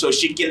fruit, so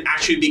she can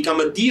actually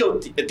become a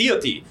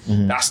deity.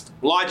 Mm-hmm. That's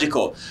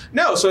logical.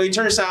 No, so it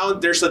turns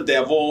out there's a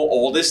devil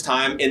all this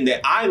time in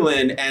the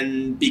island,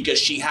 and because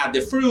she had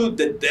the fruit,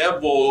 the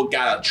devil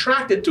got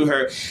attracted to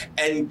her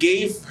and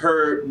gave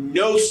her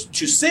notes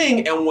to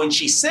sing. And when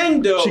she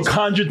sang those, she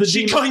conjured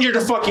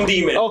the fucking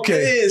demon.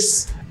 Okay.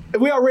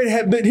 We already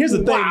have, but here's the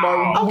thing,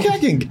 Martin. Okay,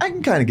 I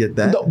can kind of get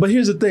that. No, but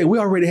here's the thing: we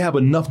already have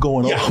enough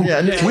going on.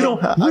 Yeah. We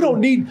don't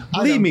need.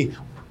 Believe me,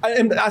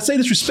 and I say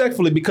this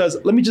respectfully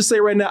because let me just say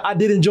right now, I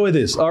did enjoy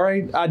this. All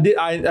right,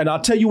 and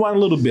I'll tell you why in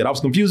a little bit. I was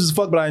confused as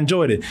fuck, but I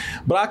enjoyed it.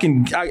 But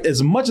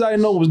as much as I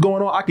didn't know what was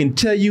going on, I can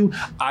tell you,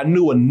 I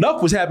knew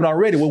enough was happening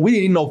already. Well, we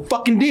didn't need no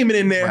fucking demon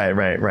in there.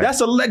 Right. That's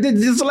the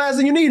last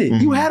thing you needed.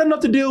 Mm-hmm. You had enough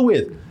to deal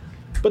with,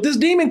 but this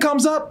demon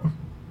comes up.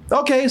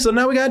 Okay, so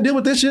now we gotta deal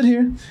with this shit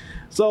here.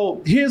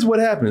 So here's what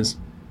happens.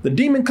 The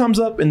demon comes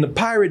up and the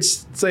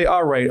pirates say,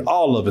 all right,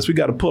 all of us, we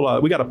got to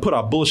put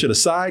our bullshit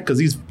aside, because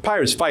these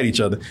pirates fight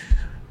each other.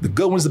 The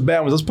good ones, the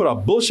bad ones, let's put our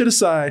bullshit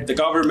aside. The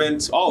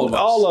government, all of us.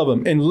 All of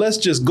them. And let's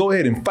just go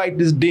ahead and fight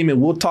this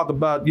demon. We'll talk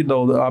about,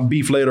 our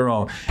beef later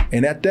on.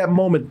 And at that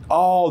moment,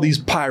 all these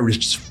pirates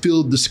just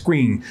filled the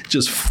screen,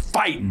 just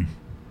fighting.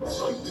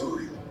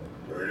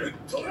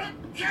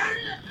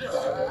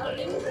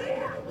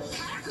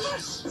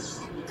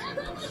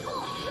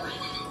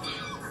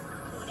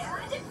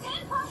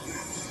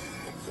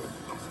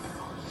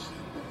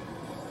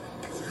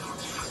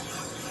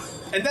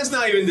 And that's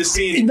not even the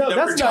scene that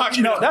we're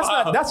talking about.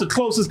 That's the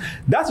closest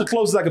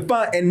I could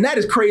find. And that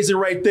is crazy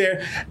right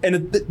there.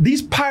 And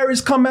these pirates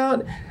come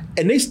out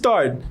and they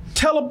start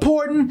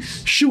teleporting,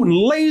 shooting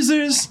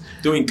lasers,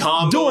 doing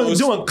combos,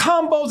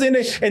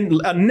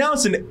 and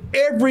announcing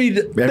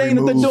everything that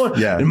they're doing.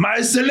 Yeah.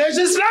 My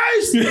selection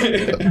slice.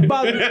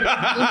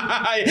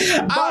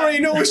 I already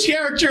know which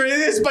character it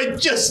is by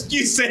just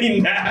you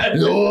saying that.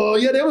 Oh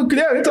yeah, they're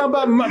talking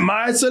about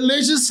my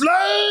selection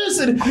slice.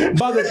 And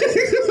by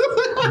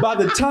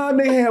the time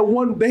they had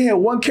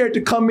one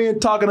character come in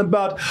talking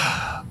about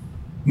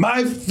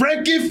my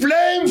Frankie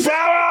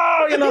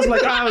Flameflower. And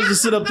I was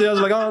just sit up there. I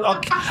was like,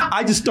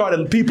 I just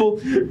started, people,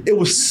 it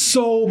was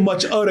so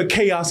much utter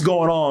chaos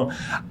going on.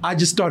 I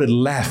just started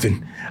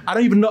laughing. I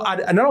don't even know,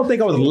 and I don't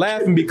think I was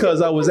laughing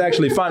because I was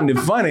actually finding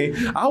it funny.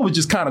 I was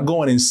just kind of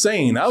going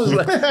insane. I was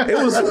like,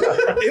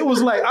 it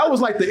was like, I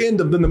was like the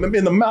end of in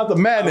the mouth of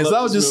madness.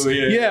 I was just,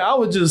 movie, yeah, I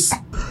was just.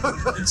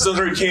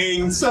 Southern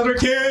King.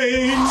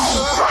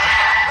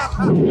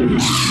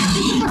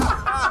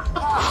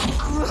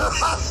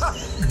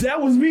 That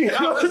was me.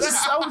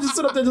 I would just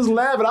sit up there just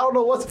laughing. I don't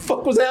know what the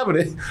fuck was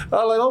happening.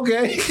 I was like,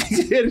 okay.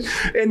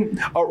 and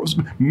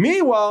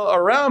meanwhile,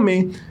 around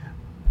me,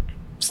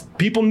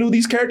 people knew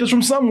these characters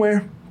from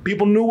somewhere.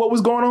 People knew what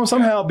was going on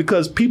somehow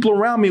because people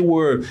around me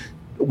were,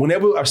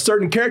 whenever a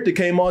certain character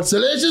came on, so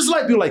it's just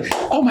like, people like,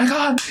 oh my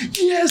God,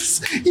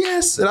 yes.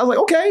 And I was like,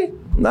 okay,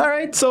 all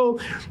right. So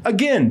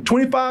again,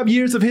 25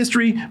 years of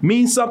history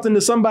means something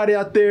to somebody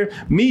out there.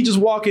 Me just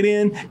walking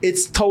in,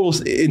 it's total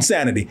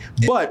insanity.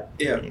 But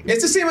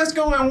it's the same as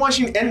going and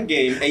watching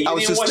Endgame and you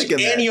didn't watch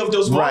any of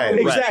those Marvel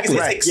movies. Exactly.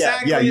 It's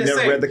exactly you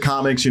never read the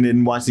comics, you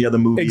didn't watch the other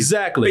movies.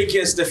 Exactly.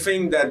 Because the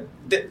thing that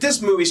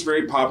this movie is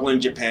very popular in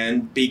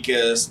Japan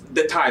because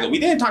the title. We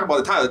didn't talk about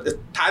the title. The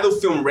title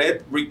film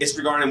is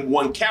regarding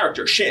one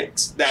character,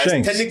 Shanks. That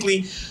is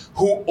technically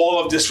who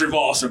all of this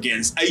revolves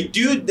against. A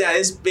dude that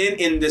has been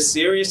in the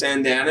series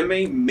and the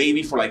anime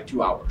maybe for like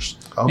 2 hours.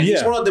 Oh, and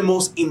he's one of the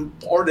most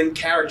important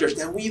characters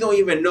that we don't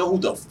even know who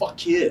the fuck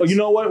he is. Oh, you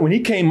know what? When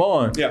he came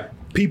on,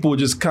 people were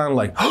just kind of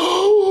like,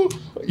 oh,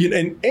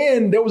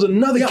 and there was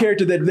another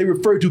character that they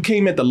referred to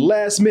came at the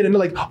last minute and they're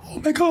like, oh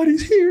my God,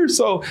 he's here.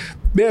 So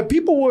man,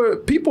 people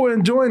were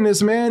enjoying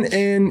this, man.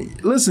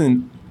 And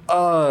listen,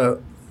 I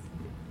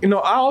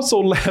also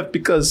laughed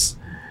because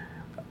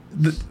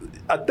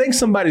I think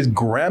somebody's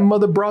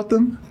grandmother brought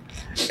them.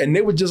 And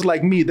they were just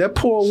like me. That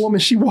poor woman,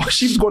 she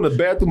was going to the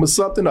bathroom or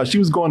something, or she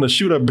was going to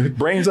shoot her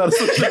brains out of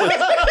something.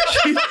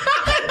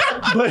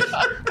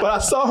 But I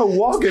saw her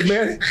walking,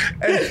 man.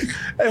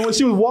 And when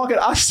she was walking,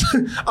 I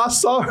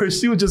saw her.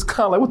 She was just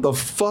kind of like, what the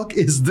fuck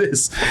is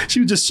this?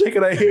 She was just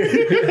shaking her head.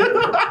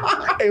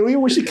 And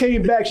even when she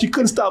came back, she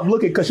couldn't stop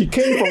looking because she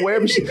came from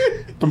wherever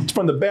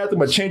from the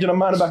bathroom or changing her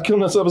mind about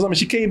killing herself or something.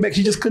 She came back.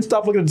 She just couldn't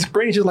stop looking at the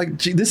screen. She was like,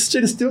 this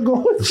shit is still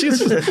going.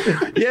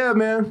 Yeah,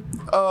 man.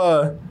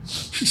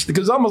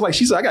 Because almost like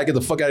she said, I got to get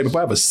the fuck out of here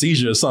before I have a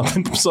seizure or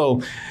something.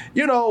 So,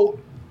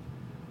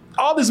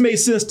 all this made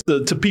sense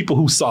to people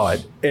who saw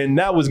it, and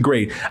that was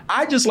great.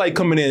 I just like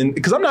coming in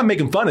because I'm not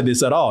making fun of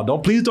this at all.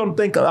 Please don't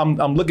think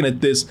I'm looking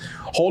at this,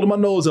 holding my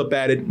nose up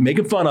at it,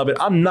 making fun of it.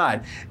 I'm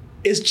not.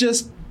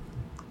 It's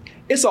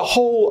a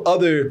whole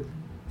other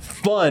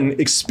fun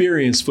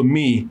experience for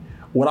me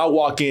when I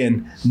walk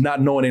in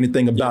not knowing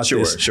anything about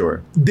this.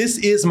 Sure. This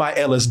is my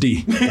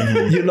LSD.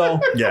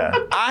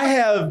 Yeah. I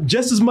have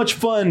just as much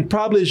fun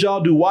probably as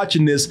y'all do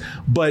watching this,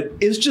 but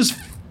it's just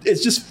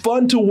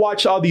fun to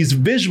watch all these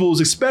visuals,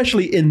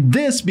 especially in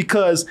this,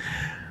 because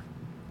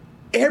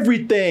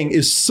everything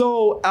is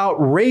so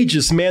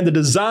outrageous, man. The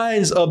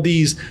designs of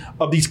these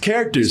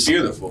characters. It's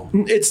beautiful.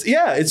 It's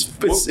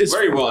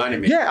very well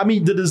animated. Yeah, I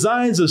mean the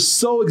designs are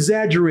so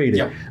exaggerated.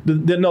 Yeah.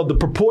 The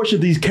proportion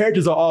of these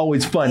characters are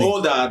always funny.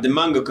 The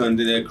mangaka,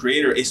 the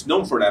creator, is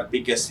known for that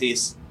because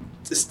his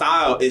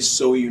style is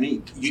so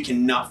unique. You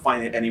cannot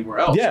find it anywhere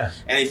else. Yeah.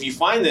 And if you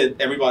find it,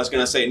 everybody's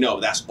going to say, no,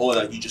 that's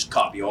Oda. You just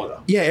copy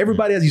Oda. Yeah,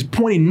 everybody has these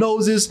pointy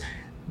noses,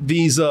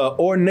 these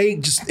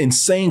ornate, just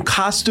insane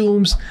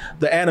costumes.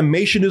 The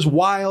animation is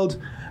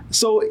wild.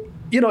 So,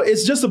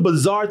 it's just a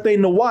bizarre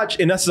thing to watch,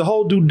 and that's the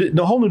whole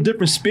new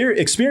different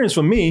experience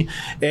for me.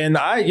 And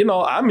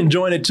I'm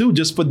enjoying it too,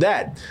 just for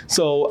that.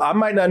 So I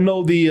might not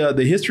know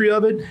the history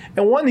of it,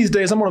 and one of these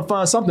days I'm going to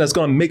find something that's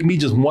going to make me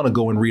just want to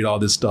go and read all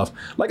this stuff.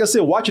 Like I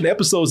said, watching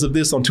episodes of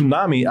this on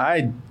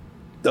Toonami,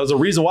 there was a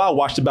reason why I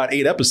watched about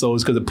 8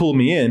 episodes because it pulled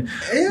me in.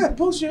 Yeah, it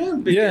pulls you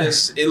in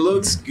because it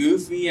looks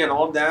goofy and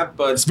all that,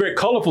 but it's very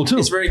colorful too.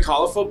 It's very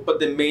colorful,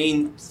 but the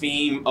main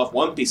theme of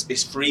One Piece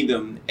is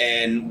freedom,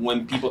 and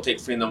when people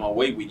take freedom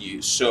away with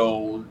you,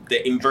 so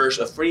the inverse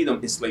of freedom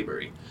is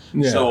slavery.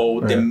 Yeah,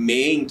 so the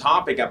main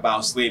topic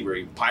about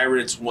slavery,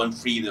 pirates want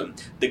freedom.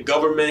 The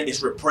government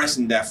is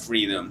repressing that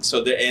freedom.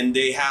 So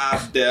they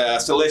have the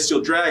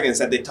celestial dragons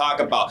that they talk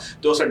about.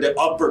 Those are the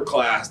upper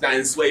class that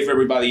enslave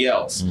everybody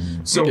else.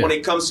 Mm-hmm. So when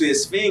it comes to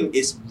this thing,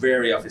 it's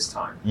very of his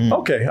time. Mm.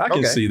 Okay, I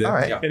can see that. All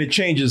right. Yeah. And it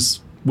changes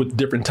with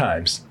different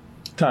time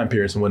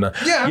periods and whatnot.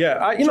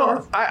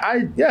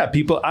 Yeah.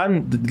 People, I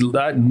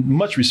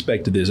much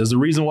respect to this. There's a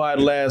reason why it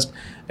lasts.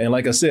 And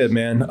like I said,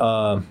 man,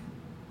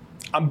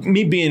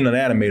 me being an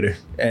animator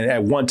and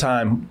at one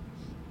time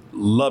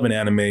loving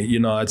anime,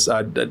 it's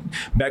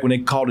back when they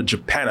called it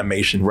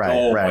Japanimation. Right.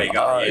 Oh my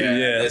God!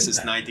 This is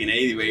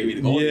 1980,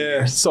 baby.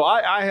 Yeah. So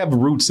I have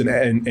roots in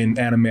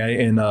anime,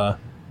 and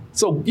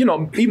so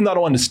even though I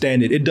don't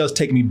understand it, it does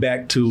take me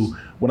back to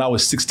when I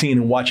was 16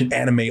 and watching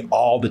anime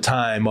all the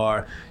time,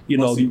 or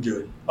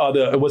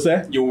what's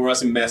that? You were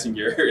Russian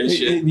Messenger and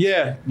shit.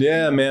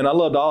 Yeah, man. I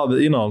loved all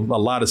the a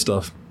lot of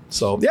stuff.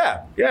 So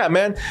yeah,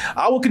 man.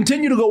 I will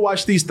continue to go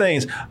watch these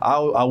things. I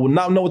will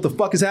not know what the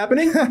fuck is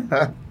happening.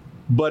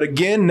 But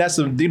again,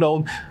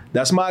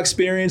 that's my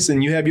experience,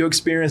 and you have your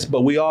experience.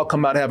 But we all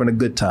come out having a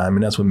good time,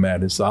 and that's what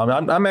matters. So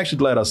I'm actually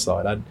glad I saw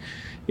it.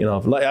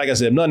 Like I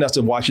said, nothing else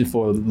to watch it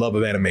for the love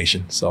of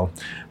animation. So,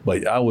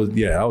 but I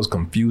was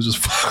confused as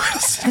fuck.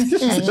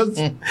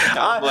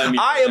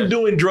 I am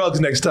doing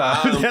drugs next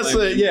time. That's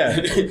it.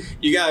 Yeah.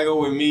 You gotta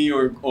go with me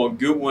or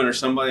Goodwin or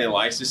somebody that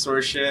likes this sort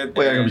of shit.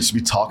 Wait, I'm gonna just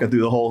be talking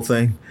through the whole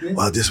thing.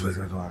 Well, this was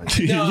going on.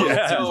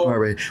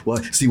 No,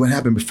 Well, see, what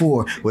happened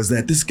before was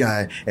that this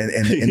guy and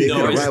they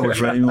got rivals,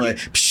 right? And you're like,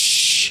 psh.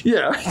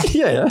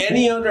 Yeah.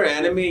 Any other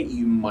anime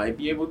you might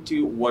be able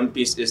to. One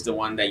Piece is the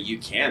one that you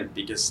can't,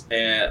 because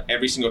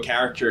every single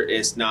character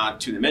is not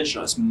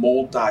two-dimensional. It's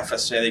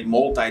multifaceted,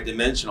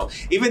 multi-dimensional.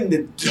 Even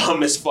the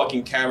dumbest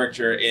fucking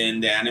character in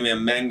the anime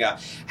and manga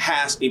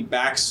has a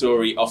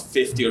backstory of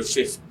 50 or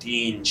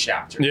 15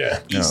 chapters.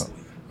 Yeah. Easily.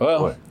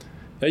 Well,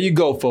 there you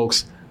go,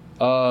 folks.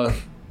 Had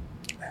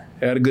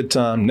a good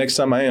time. Next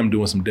time I am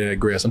doing some dead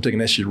grass, I'm taking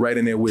that shit right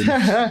in there with me.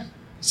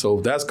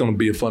 So that's going to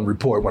be a fun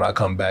report when I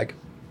come back.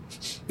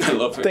 I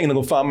love it. Thinking I'm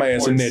gonna find my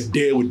ass in there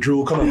dead with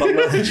drool coming up my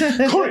mouth.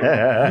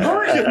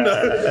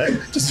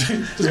 Just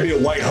be a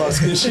white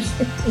husk and shit.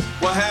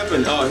 What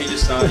happened? Oh, he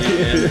just saw him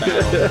in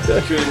battle.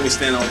 He couldn't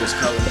withstand all those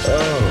colors.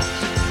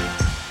 Oh.